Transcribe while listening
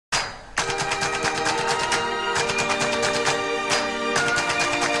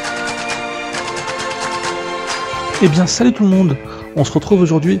Eh bien salut tout le monde, on se retrouve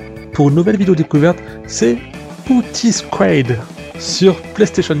aujourd'hui pour une nouvelle vidéo découverte, c'est Putty Squad sur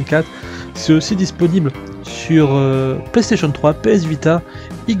PlayStation 4, c'est aussi disponible sur PlayStation 3, PS Vita,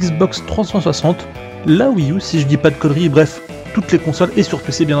 Xbox 360, la Wii U si je dis pas de conneries, bref, toutes les consoles et sur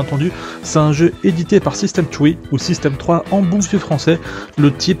PC bien entendu. C'est un jeu édité par System 3 ou System 3 en bon vieux français,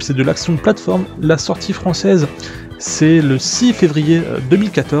 le type c'est de l'action plateforme, la sortie française c'est le 6 février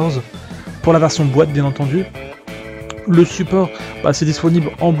 2014, pour la version boîte bien entendu. Le support, c'est disponible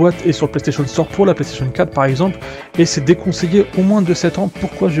en boîte et sur le PlayStation Store pour la PlayStation 4 par exemple, et c'est déconseillé au moins de 7 ans.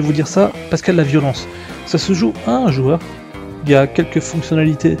 Pourquoi je vais vous dire ça? Parce qu'il y a de la violence. Ça se joue à un joueur, il y a quelques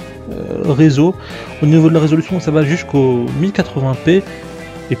fonctionnalités réseau, au niveau de la résolution ça va jusqu'au 1080p,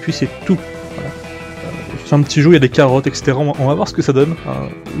 et puis c'est tout. Voilà. C'est un petit jeu, il y a des carottes, etc. On va voir ce que ça donne.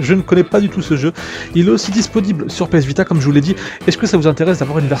 Je ne connais pas du tout ce jeu. Il est aussi disponible sur PS Vita comme je vous l'ai dit. Est-ce que ça vous intéresse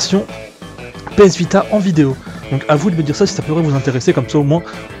d'avoir une version PS Vita en vidéo? Donc à vous de me dire ça si ça pourrait vous intéresser, comme ça au moins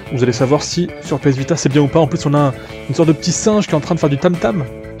vous allez savoir si sur PS Vita c'est bien ou pas. En plus on a une sorte de petit singe qui est en train de faire du tam-tam.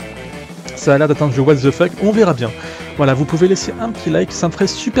 Ça a l'air d'être un jeu what the fuck, on verra bien. Voilà, vous pouvez laisser un petit like, ça me ferait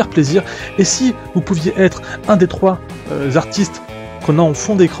super plaisir. Et si vous pouviez être un des 3 artistes qu'on a en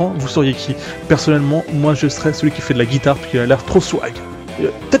fond d'écran, vous seriez qui? Personnellement, moi je serais celui qui fait de la guitare, parce qu'il a l'air trop swag.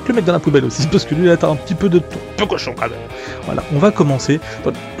 Peut-être le mec dans la poubelle aussi, parce que lui il a un petit peu de peu cochon quand même. Voilà, on va commencer.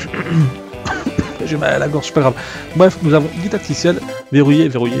 J'ai mal à la gorge, c'est pas grave. Bref, nous avons didacticiel, verrouiller,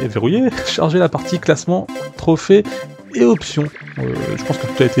 verrouiller, verrouiller, charger la partie classement, trophée et options. Je pense que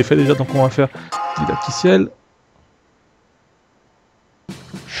tout a été fait déjà, donc on va faire didacticiel.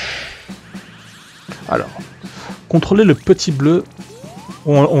 Alors, contrôler le petit bleu,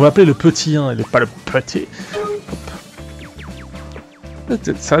 on va appeler le petit 1, et pas le petit. Hop.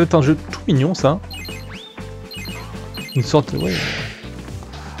 Ça va être un jeu tout mignon ça. Une sorte, ouais.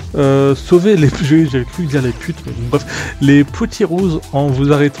 Sauver les... J'avais cru dire les putes, mais bref, les petits roses en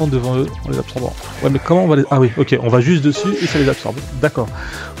vous arrêtant devant eux, en les absorbant. Ouais, mais comment on va les... Ah oui, ok, on va juste dessus et ça les absorbe. D'accord.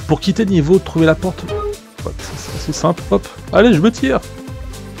 Pour quitter le niveau, trouver la porte... C'est simple, hop. Allez, je me tire.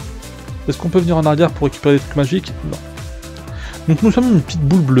 Est-ce qu'on peut venir en arrière pour récupérer des trucs magiques? Non. Donc nous sommes une petite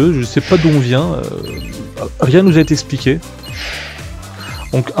boule bleue, je sais pas d'où on vient, rien nous a été expliqué.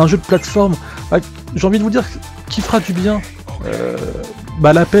 Donc un jeu de plateforme, j'ai envie de vous dire, qui fera du bien.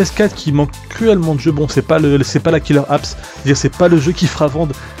 La PS4 qui manque cruellement de jeux, bon c'est pas la killer apps, c'est-à-dire c'est pas le jeu qui fera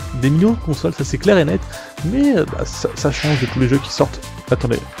vendre des millions de consoles, ça c'est clair et net, mais ça change de tous les jeux qui sortent.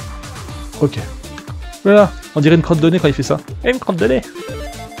 Attendez, ok, voilà, on dirait une crotte de nez quand il fait ça, et une crotte de nez.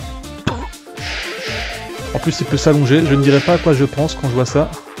 En plus il peut s'allonger, je ne dirais pas à quoi je pense quand je vois ça.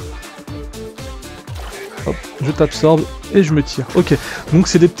 Hop, je t'absorbe et je me tire, ok, donc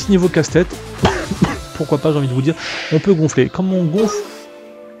c'est des petits niveaux casse-tête. Pourquoi pas, j'ai envie de vous dire, on peut gonfler. Comme on gonfle...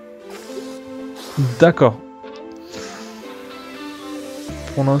 D'accord.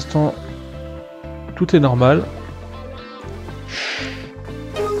 Pour l'instant, tout est normal.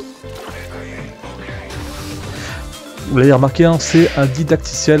 Vous l'avez remarqué, hein, c'est un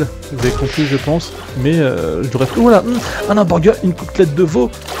didacticiel. Vous avez compris, je pense. Mais je devrais... Voilà, un hamburger, une côtelette de veau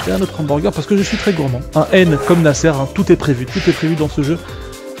et un autre hamburger parce que je suis très gourmand. Un N comme Nasser, hein, tout est prévu dans ce jeu.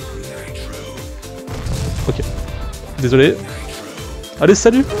 Ok. Désolé. Allez,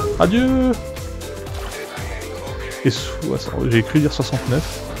 salut. Adieu. Et j'ai cru dire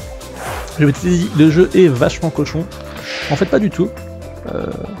 69. Je m'étais dit, le jeu est vachement cochon. En fait, pas du tout.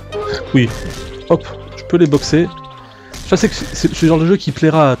 Oui. Hop, je peux les boxer. Je sais que c'est ce genre de jeu qui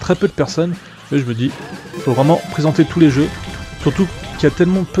plaira à très peu de personnes. Mais je me dis, il faut vraiment présenter tous les jeux. Surtout qu'il y a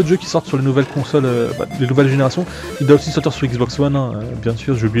tellement peu de jeux qui sortent sur les nouvelles consoles, les nouvelles générations. Il doit aussi sortir sur Xbox One, hein, bien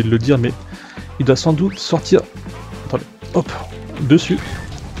sûr, j'ai oublié de le dire, mais il doit sans doute sortir... Attendez, hop, dessus.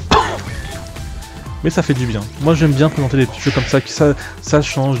 Mais ça fait du bien. Moi j'aime bien présenter des petits jeux comme ça, qui ça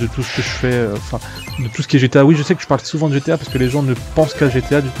change de tout ce que je fais, enfin, de tout ce qui est GTA. Oui, je sais que je parle souvent de GTA parce que les gens ne pensent qu'à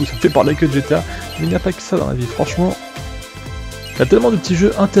GTA, du coup ça fait parler que de GTA. Mais il n'y a pas que ça dans la vie, franchement. Il y a tellement de petits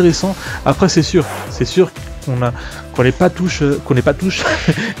jeux intéressants. Après c'est sûr qu'on n'est pas tous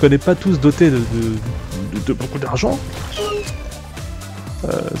dotés de beaucoup d'argent.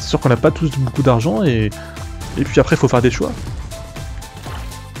 C'est sûr qu'on n'a pas tous beaucoup d'argent et puis après il faut faire des choix.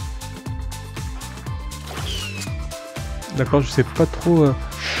 D'accord, je sais pas trop...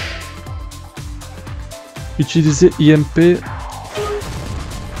 Utiliser IMP...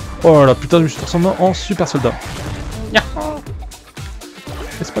 Oh là là, putain, je me suis transformé en super soldat.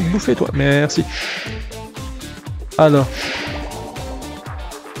 Laisse pas de bouffer toi, merci. Alors...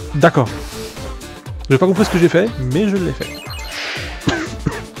 D'accord. J'ai pas compris ce que j'ai fait, mais je l'ai fait.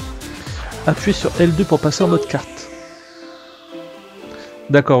 Appuyez sur L2 pour passer en mode carte.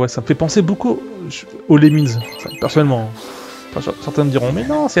 D'accord, ouais, ça me fait penser beaucoup aux Lemmings, personnellement. Enfin, certains me diront, mais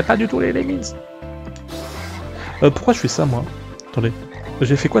non, c'est pas du tout les Lemmings. Pourquoi je fais ça, moi? Attendez,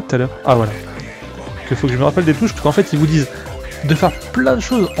 j'ai fait quoi tout à l'heure? Ah, voilà. Il faut que je me rappelle des touches, parce qu'en fait, ils vous disent de faire plein de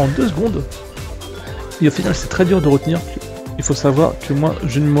choses en 2 secondes. Et au final, c'est très dur de retenir. Il faut savoir que moi,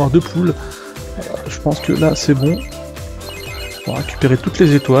 j'ai une mémoire de poule. Je pense que là, c'est bon. On va récupérer toutes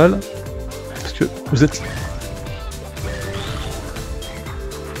les étoiles. Parce que vous êtes...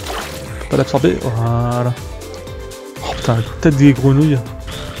 Faut pas l'absorber. Voilà. Oh putain, la tête des grenouilles.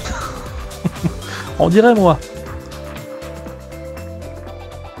 On dirait, moi.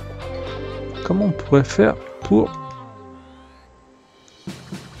 Comment on pourrait faire pour...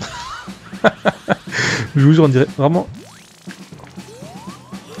 Je vous jure, on dirait vraiment...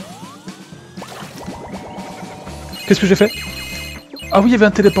 Qu'est-ce que j'ai fait? Ah oui, il y avait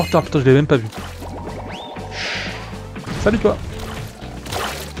un téléporteur, putain, je l'ai même pas vu. Salut toi.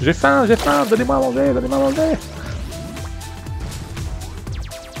 J'ai faim, donnez-moi à manger, donnez-moi à manger.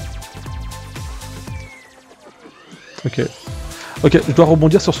 Ok. Ok, je dois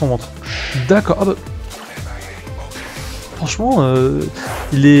rebondir sur son ventre. D'accord. Ah bah... Franchement,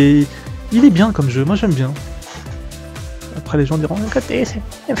 il est bien comme jeu, moi j'aime bien. Après les gens diront MrQuoty,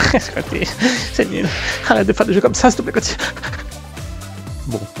 c'est nul. Arrête de faire des jeux comme ça, s'il te plaît, Quoty.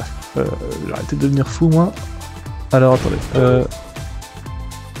 Bon, j'ai arrêté de devenir fou, moi. Alors, attendez.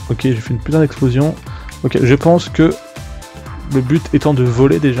 Ok, j'ai fait une putain d'explosion. Ok, je pense que le but étant de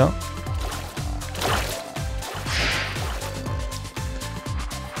voler déjà.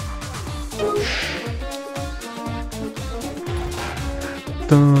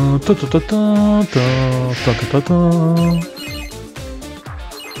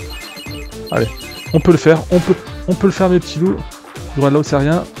 Allez, on peut le faire, on peut le faire mes petits loups. Je vois là où c'est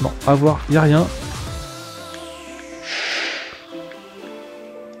rien. Non, à voir, y a rien.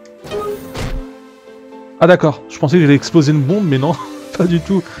 Ah d'accord, je pensais que j'allais exploser une bombe, mais non, pas du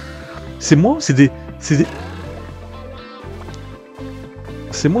tout. C'est moi, c'est des... C'est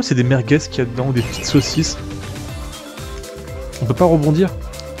moi, c'est des merguez qu'il y a dedans, ou des petites saucisses. On peut pas rebondir.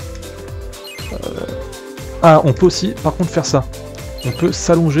 Ah, on peut aussi, par contre, faire ça. On peut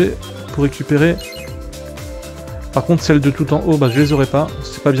s'allonger pour récupérer. Par contre, celles de tout en haut, bah, je les aurai pas.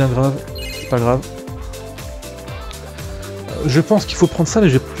 C'est pas bien grave. C'est pas grave. Je pense qu'il faut prendre ça, mais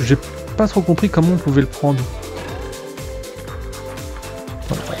j'ai pas trop compris comment on pouvait le prendre.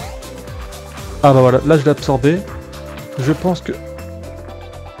 Ah bah voilà, là je l'ai absorbé. Je pense que...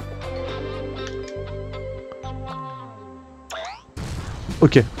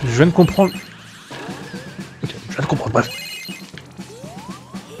 Ok, je viens de comprendre. Ok, je viens de comprendre, bref.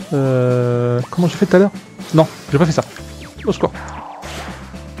 Comment j'ai fait tout à l'heure? Non, j'ai pas fait ça. Au secours.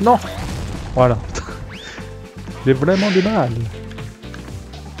 Non. Voilà. J'ai vraiment du mal.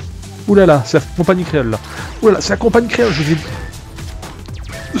 Ouh là là, c'est la compagnie créole là. Ouh là là, c'est la compagnie créole, je vous ai dit.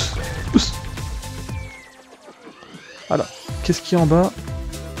 Voilà. Qu'est-ce qu'il y a en bas?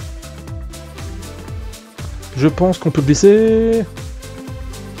 Je pense qu'on peut glisser.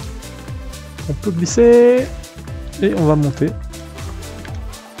 On peut glisser. Et on va monter.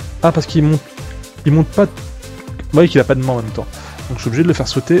 Ah, parce qu'il monte. Il monte pas. Vous voyez qu'il a pas de main en même temps. Donc je suis obligé de le faire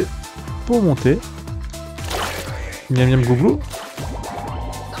sauter pour monter. Miam miam gouglou.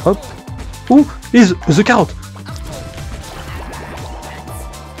 Hop. Ouh, is the carrot.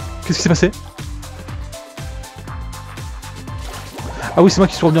 Qu'est-ce qui s'est passé? Ah oui, c'est moi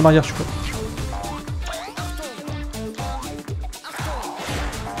qui suis revenu en arrière, je crois.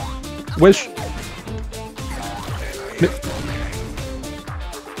 Wesh. Mais...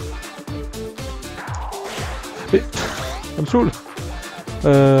 ça me saoule.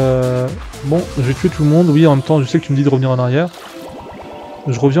 Bon, je vais tuer tout le monde. Oui, en même temps, je sais que tu me dis de revenir en arrière.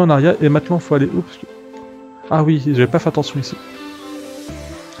 Je reviens en arrière et maintenant, il faut aller où? Parce que... Ah oui, j'avais pas fait attention ici.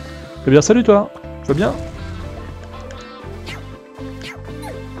 Eh bien, salut toi. Tu vas bien?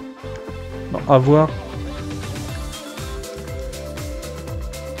 Non, à voir.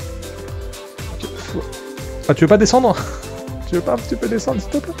 Okay, faut... Ah, tu veux pas descendre? Tu veux pas un petit peu descendre, s'il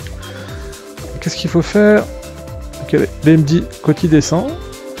te plaît? Qu'est-ce qu'il faut faire? Ok, là, il me dit Quoty descend.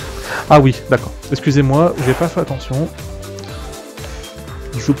 Ah oui, d'accord. Excusez-moi, j'ai pas fait attention.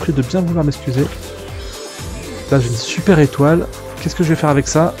 Je vous prie de bien vouloir m'excuser. Là, j'ai une super étoile. Qu'est-ce que je vais faire avec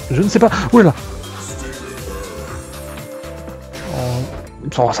ça? Je ne sais pas. Ouh là là.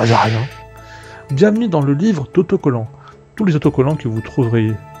 Oh, ça sert à rien. Bienvenue dans le livre d'autocollants. Tous les autocollants que vous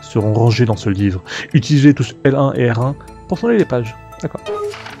trouverez seront rangés dans ce livre. Utilisez tous L1 et R1 pour tourner les pages. D'accord.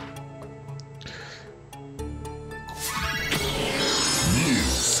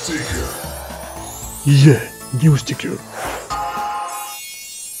 Yeah, new sticker.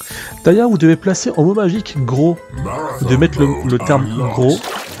 D'ailleurs, vous devez placer en mot magique gros. Vous devez mettre le terme gros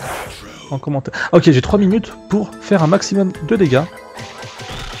en commentaire. Ok, j'ai 3 minutes pour faire un maximum de dégâts.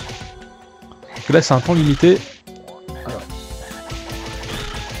 Parce que là, c'est un temps limité. Alors.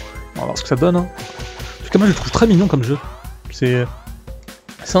 On va voir ce que ça donne. Hein. En tout cas, moi, je le trouve très mignon comme jeu. C'est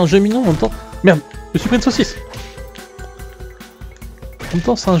un jeu mignon en même temps. Merde, je me suis pris une saucisse. En même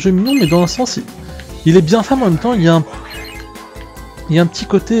temps, c'est un jeu mignon, mais dans un sens, il est bien fait, mais en même temps, il y a un petit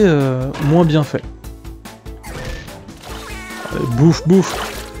côté moins bien fait. Allez, bouffe, bouffe.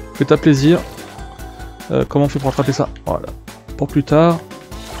 Fais-toi plaisir. Comment on fait pour attraper ça? Voilà. Pour plus tard.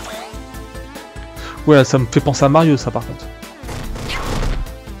 Ouais, ça me fait penser à Mario, ça, par contre.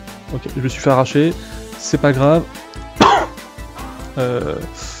 Ok, je me suis fait arracher. C'est pas grave.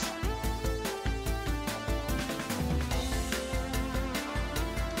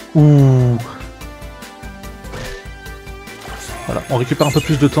 Ouh. Voilà, on récupère un peu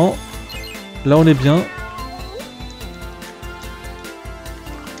plus de temps. Là, on est bien.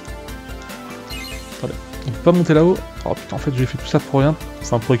 Attendez, on peut pas monter là-haut. Oh putain, en fait, j'ai fait tout ça pour rien.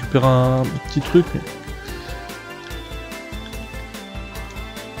 C'est pour récupérer un petit truc. Mais...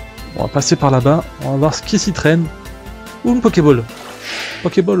 on va passer par là-bas. On va voir ce qui s'y traîne. Ouh, une Pokéball.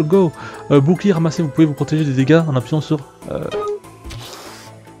 Pokéball, go. Bouclier ramassé, vous pouvez vous protéger des dégâts en appuyant sur...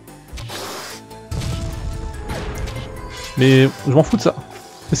 Mais je m'en fous de ça.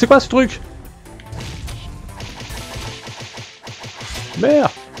 Mais c'est quoi ce truc?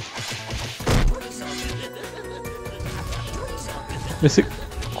 Merde. Mais c'est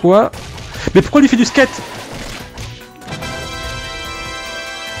quoi? Mais pourquoi il fait du skate?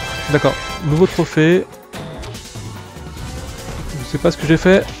 D'accord, nouveau trophée. Je sais pas ce que j'ai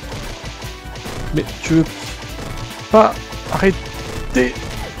fait. Mais tu veux pas arrêter?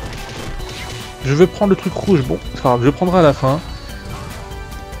 Je veux prendre le truc rouge. Bon, c'est pas grave, je le prendrai à la fin.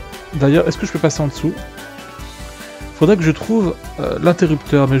 D'ailleurs, est-ce que je peux passer en dessous? Faudrait que je trouve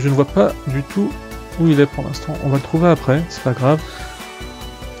l'interrupteur, mais je ne vois pas du tout où il est pour l'instant. On va le trouver après, c'est pas grave.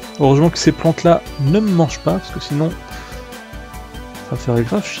 Heureusement que ces plantes-là ne me mangent pas, parce que sinon, ça me ferait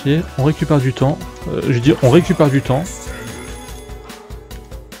grave chier. On récupère du temps. Je dis, on récupère du temps.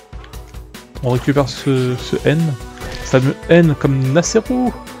 On récupère ce N. Ça me N comme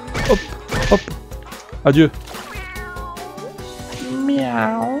Nasserou. Hop, hop. Adieu.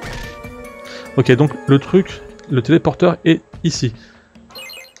 Miaou. Ok, donc le truc, le téléporteur est ici.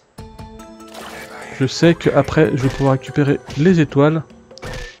 Je sais qu'après, je vais pouvoir récupérer les étoiles.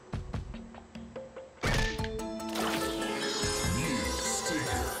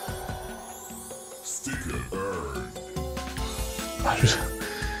 Ah, je sais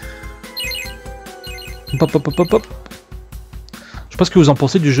pas ce que vous en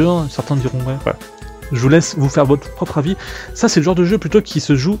pensez du jeu, hein. Certains diront ouais. Voilà. Je vous laisse vous faire votre propre avis. Ça, c'est le genre de jeu plutôt qui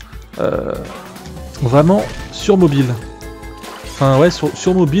se joue vraiment sur mobile. Enfin ouais,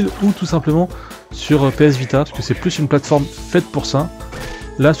 sur mobile ou tout simplement sur PS Vita, parce que c'est plus une plateforme faite pour ça.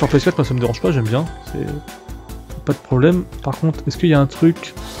 Là, sur PS4, moi, ça me dérange pas, j'aime bien. C'est pas de problème. Par contre, est-ce qu'il y a un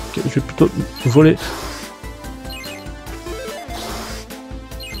truc que je vais plutôt voler?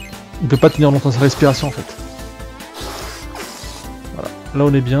 Il peut pas tenir longtemps sa respiration en fait. Voilà, là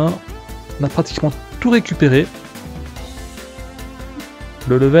on est bien. On a pratiquement tout récupéré.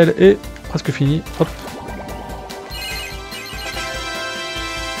 Le level est presque fini. Hop.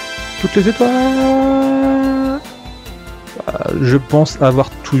 Toutes les étoiles. Je pense avoir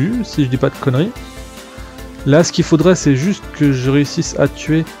tout eu, si je dis pas de conneries. Là, ce qu'il faudrait, c'est juste que je réussisse à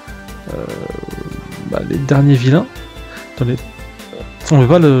tuer les derniers vilains. Attendez. On ne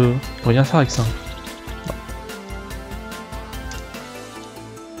peut pas rien faire avec ça.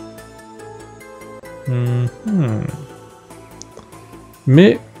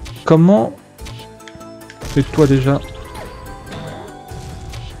 Mais comment fais-toi déjà?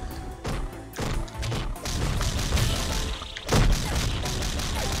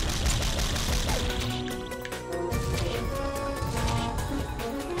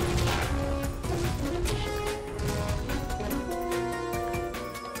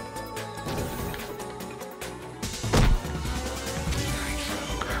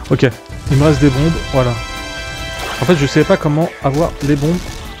 Ok, il me reste des bombes, voilà. En fait, je savais pas comment avoir les bombes.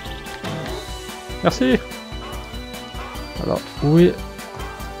 Merci. Alors, où est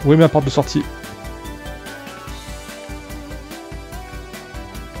ma porte de sortie?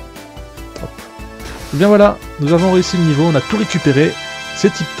 Hop. Et bien voilà, nous avons réussi le niveau, on a tout récupéré,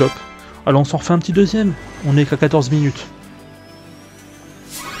 c'est tip top. Alors on s'en refait un petit deuxième, on est qu'à 14 minutes.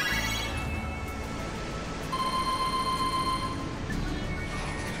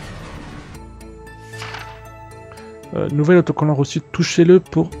 Nouvel autocollant reçu, touchez-le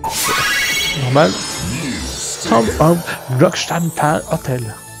pour... Normal. Sound of Blockstampal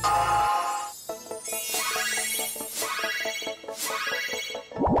Hotel.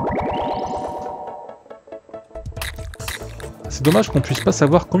 C'est dommage qu'on puisse pas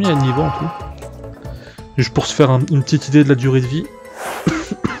savoir combien il y a de niveaux en tout. Juste pour se faire une petite idée de la durée de vie.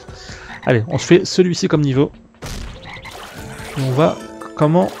 Allez, on se fait celui-ci comme niveau. Et on va...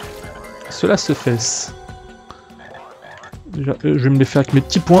 Comment cela se fait. Déjà, je vais me les faire avec mes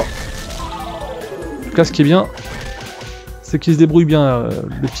petits points. En tout cas, ce qui est bien, c'est qu'ils se débrouillent bien,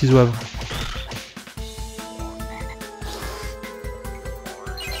 les petits zouaves.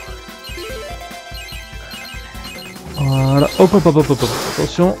 Voilà, hop hop hop hop hop,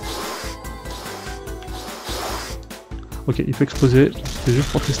 attention. Ok, il peut exploser, c'est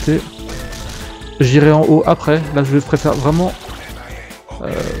juste pour tester. J'irai en haut après, là je préfère vraiment...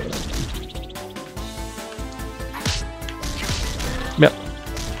 Merde.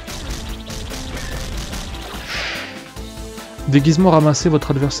 Déguisement ramassé votre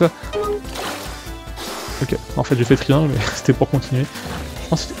adversaire. Ok, en fait j'ai fait triangle, mais c'était pour continuer. Je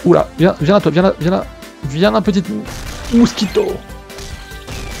pense que... Oula, viens là toi, viens là, viens là. Viens là, petite mosquito.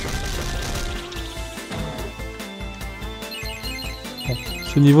 Bon,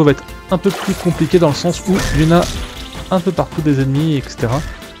 ce niveau va être un peu plus compliqué dans le sens où il y en a un peu partout des ennemis, etc.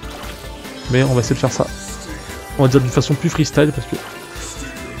 Mais on va essayer de faire ça. On va dire d'une façon plus freestyle parce que...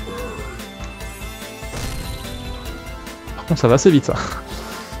 Par contre ça va assez vite ça.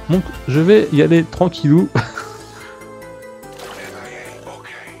 Donc je vais y aller tranquillou.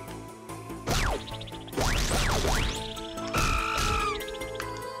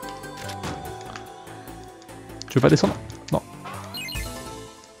 Tu veux pas descendre? Non.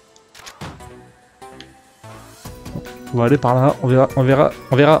 On va aller par là, on verra.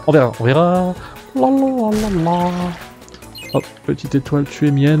 Lalalala. Hop, petite étoile, tu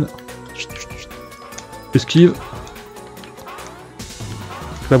es mienne. Esquive.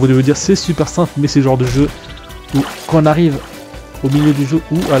 Là vous devez dire c'est super simple, mais c'est le genre de jeu où quand on arrive au milieu du jeu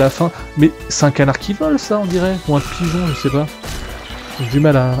ou à la fin, mais c'est un canard qui vole ça on dirait, ou un pigeon, je sais pas. J'ai du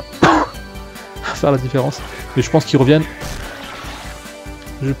mal à faire la différence. Mais je pense qu'ils reviennent.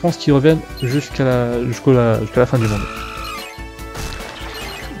 Je pense qu'ils reviennent jusqu'à la fin du monde.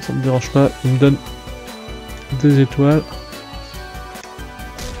 Ça me dérange pas. Il me donne 2 étoiles.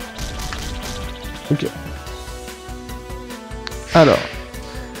 Ok. Alors.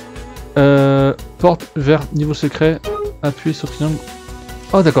 Porte vers niveau secret. Appuyez sur triangle.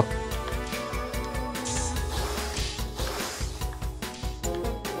 Oh d'accord.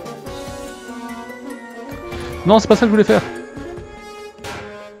 Non, c'est pas ça que je voulais faire.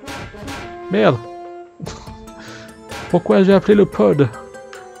 Merde. Pourquoi j'ai appelé le pod?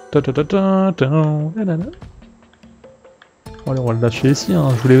 Allez, on va le lâcher ici, hein.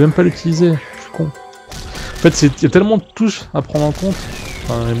 Je voulais même pas l'utiliser. Je suis con. En fait, il y a tellement de touches à prendre en compte.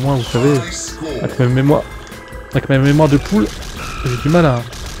 Enfin, et moi, vous savez, avec ma mémoire de poule, j'ai du mal à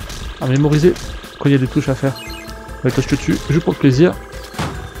mémoriser quand il y a des touches à faire. Avec je te tue, juste pour le plaisir.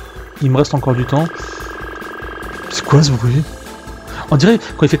 Il me reste encore du temps. C'est quoi ce bruit? On dirait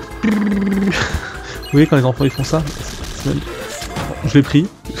quand il fait... Vous voyez quand les enfants ils font ça? Même... Je l'ai pris.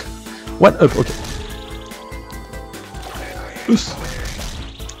 One up, ok. Oups.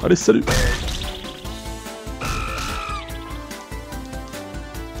 Allez, salut.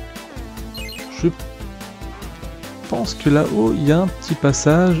 Je pense que là-haut il y a un petit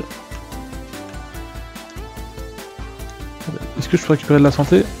passage. Est-ce que je peux récupérer de la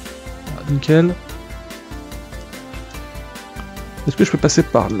santé? Ah, nickel. Est-ce que je peux passer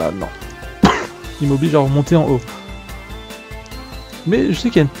par là? Non. Il m'oblige à remonter en haut. Mais je sais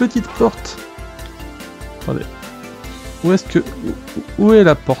qu'il y a une petite porte. Attendez. Où est-ce que... Où est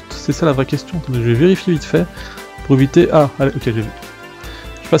la porte? C'est ça la vraie question. Attendez, je vais vérifier vite fait. Pour éviter... Ah, allez, ok, j'ai vu.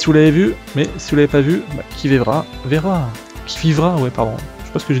 Je sais pas si vous l'avez vu, mais si vous l'avez pas vu, bah, qui verra, verra. Qui vivra, ouais, pardon. Je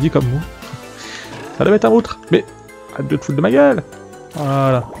sais pas ce que j'ai dit comme mot. Ça devait être un autre. Mais... Arrête de te foutre de ma gueule.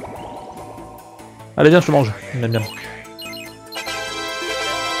 Voilà. Allez, viens, je te mange. On aime bien.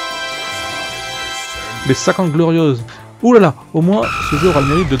 Les 50 glorieuses. Ouh là là, au moins ce jeu aura le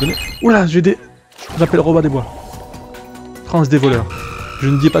mérite de donner... Ouh là, j'ai des... Je m'appelle Robin des Bois. Prince des voleurs. Je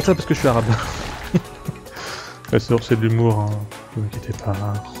ne dis pas ça parce que je suis arabe. Bien sûr, c'est de l'humour, hein. Ne vous inquiétez pas.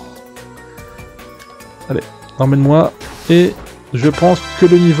 Allez, emmène-moi. Et je pense que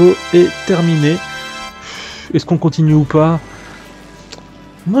le niveau est terminé. Est-ce qu'on continue ou pas?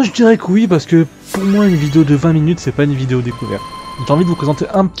 Moi je dirais que oui, parce que pour moi une vidéo de 20 minutes c'est pas une vidéo découverte. J'ai envie de vous présenter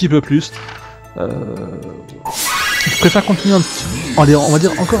un petit peu plus. Je préfère continuer un petit... Allez, on va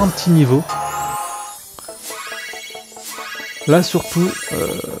dire encore un petit niveau. Là surtout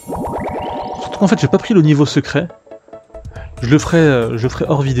qu'en fait j'ai pas pris le niveau secret. Je le ferai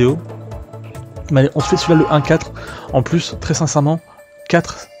hors vidéo. Mais on fait celui-là le 1-4. En plus, très sincèrement,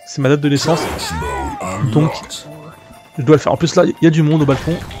 4 c'est ma date de naissance. Donc je dois le faire. En plus là, il y a du monde au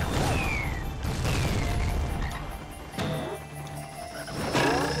balcon.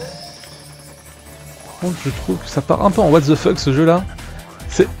 Par contre, je trouve que ça part un peu en what the fuck ce jeu là.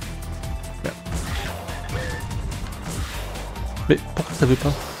 C'est... Mais pourquoi ça veut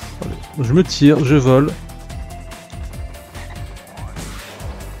pas? Je me tire, je vole.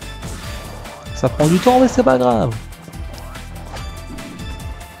 Ça prend du temps mais c'est pas grave.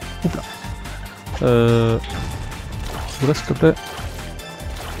 Oups là. Voilà s'il te plaît.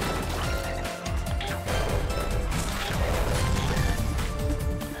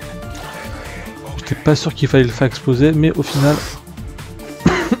 J'étais pas sûr qu'il fallait le faire exploser, mais au final...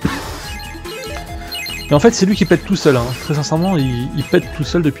 Et en fait c'est lui qui pète tout seul, hein. Très sincèrement il pète tout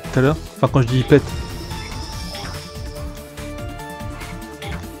seul depuis tout à l'heure. Enfin quand je dis il pète.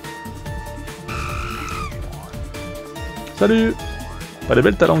 Salut. Elle est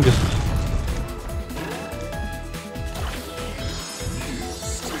belle ta langue.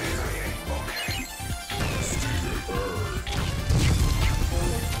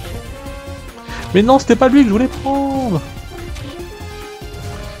 Mais non, c'était pas lui que je voulais prendre.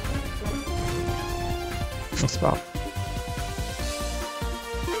 Non, c'est pas grave.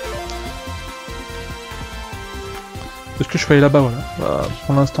 Est-ce que je peux aller là-bas, voilà.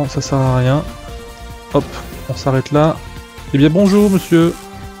 Pour l'instant, ça sert à rien. Hop, on s'arrête là. Eh bien, bonjour, monsieur.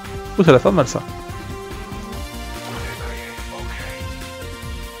 Oh, ça la fait mal, ça.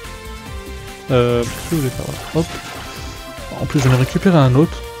 Qu'est-ce que je voulais faire, voilà. Hop. En plus, je vais récupérer un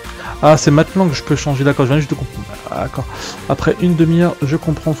autre. Ah, c'est maintenant que je peux changer, d'accord, je viens juste de comprendre. D'accord. Après une demi-heure, je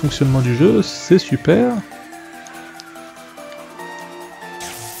comprends le fonctionnement du jeu, c'est super.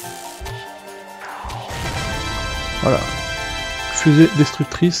 Voilà. Fusée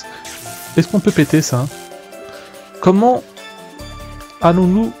destructrice. Est-ce qu'on peut péter ça? Comment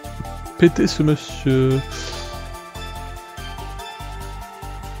allons-nous péter ce monsieur?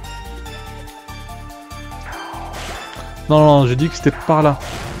 Non, non, j'ai dit que c'était par là.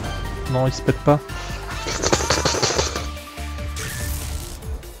 Non, il se pète pas.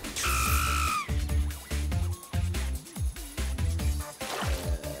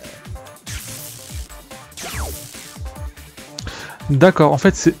 D'accord, en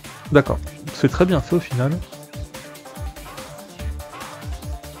fait c'est... D'accord, c'est très bien fait au final.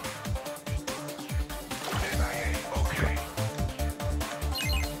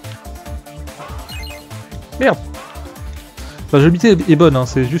 Merde. Enfin, l'habitude est bonne, hein,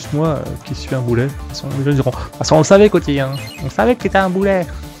 c'est juste moi qui suis un boulet. De toute façon, les gens diront, on le savait, Quoty, hein. On savait que t'étais un boulet.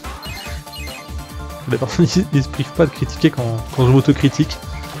 Les personnes ils se privent pas de critiquer quand je m'autocritique.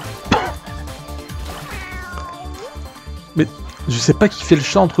 Mais je sais pas qui fait le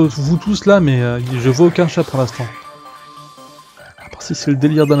chat entre vous tous là, mais je vois aucun chat pour l'instant. À part si c'est le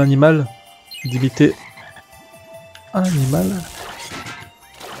délire d'un animal, d'imiter un animal.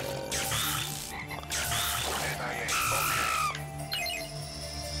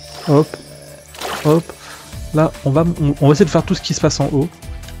 Hop, hop, là on va essayer de faire tout ce qui se passe en haut.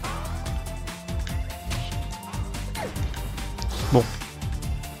 Bon.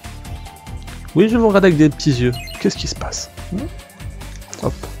 Oui, je vous regarde avec des petits yeux. Qu'est-ce qui se passe?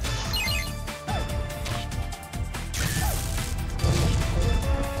 Hop.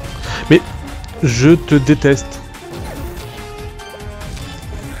 Mais je te déteste.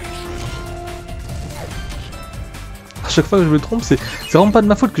 À chaque fois que je me trompe, c'est vraiment pas de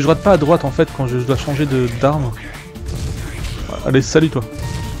ma faute que je rate pas à droite en fait quand je dois changer d'arme. Allez, salut toi.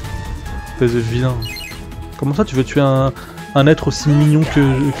 Espèce de vilain. Comment ça tu veux tuer un être aussi mignon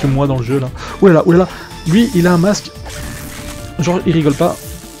que moi dans le jeu là? Oulala, oulala. Lui, il a un masque. Genre, il rigole pas.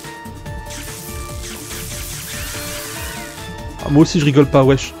 Ah, moi aussi, je rigole pas,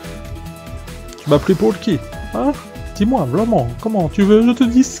 wesh. Tu m'as appelé pour le qui? Hein? Dis-moi, vraiment, comment tu veux? Je te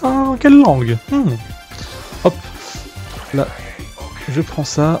dis ça en quelle langue? Hop. Là, je prends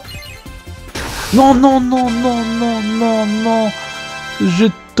ça. Non, non, non, non, non, non, non. Je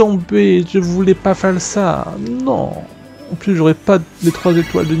tombais, je voulais pas faire ça. Non. En plus, j'aurais pas les 3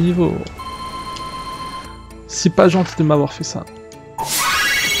 étoiles de niveau. C'est pas gentil de m'avoir fait ça.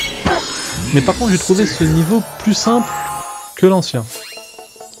 Mais par contre, j'ai trouvé ce niveau plus simple que l'ancien.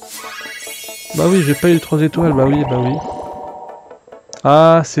 Bah oui, j'ai pas eu les 3 étoiles, bah oui, bah oui.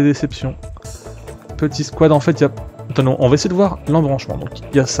 Ah, c'est déception. Putty Squad, en fait, il y a... Attends, non, on va essayer de voir l'embranchement. Donc,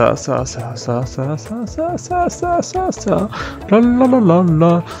 il y a ça, ça, ça, ça, ça, ça, ça, ça, ça, ça, ça. La la la la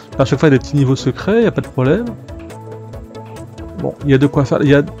la. À chaque fois, il y a des petits niveaux secrets, il n'y a pas de problème. Bon, il y a de quoi faire. Il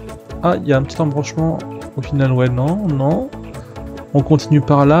y a... Ah, il y a un petit embranchement. Au final, ouais, non, non. On continue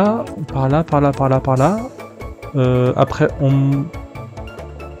par là, par là, par là, par là, par là. Après,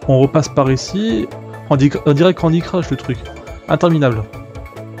 on repasse par ici. On dirait Candy Crush, le truc. Interminable.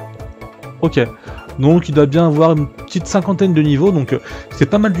 Ok. Donc il doit bien avoir une petite cinquantaine de niveaux, donc c'est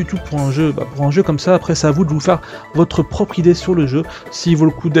pas mal du tout pour un jeu. Pour un jeu comme ça, après c'est à vous de vous faire votre propre idée sur le jeu, s'il vaut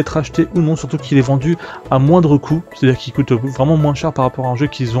le coup d'être acheté ou non, surtout qu'il est vendu à moindre coût, c'est-à-dire qu'il coûte vraiment moins cher par rapport à un jeu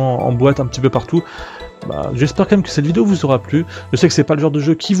qu'ils ont en boîte un petit peu partout. J'espère quand même que cette vidéo vous aura plu. Je sais que c'est pas le genre de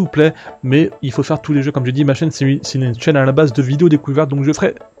jeu qui vous plaît, mais il faut faire tous les jeux. Comme j'ai dit, ma chaîne c'est une chaîne à la base de vidéos découvertes, donc je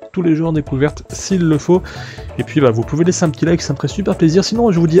ferai tous les jeux en découverte s'il le faut. Et puis vous pouvez laisser un petit like, ça me ferait super plaisir. Sinon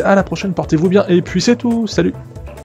je vous dis à la prochaine, portez-vous bien, et puis c'est tout, salut!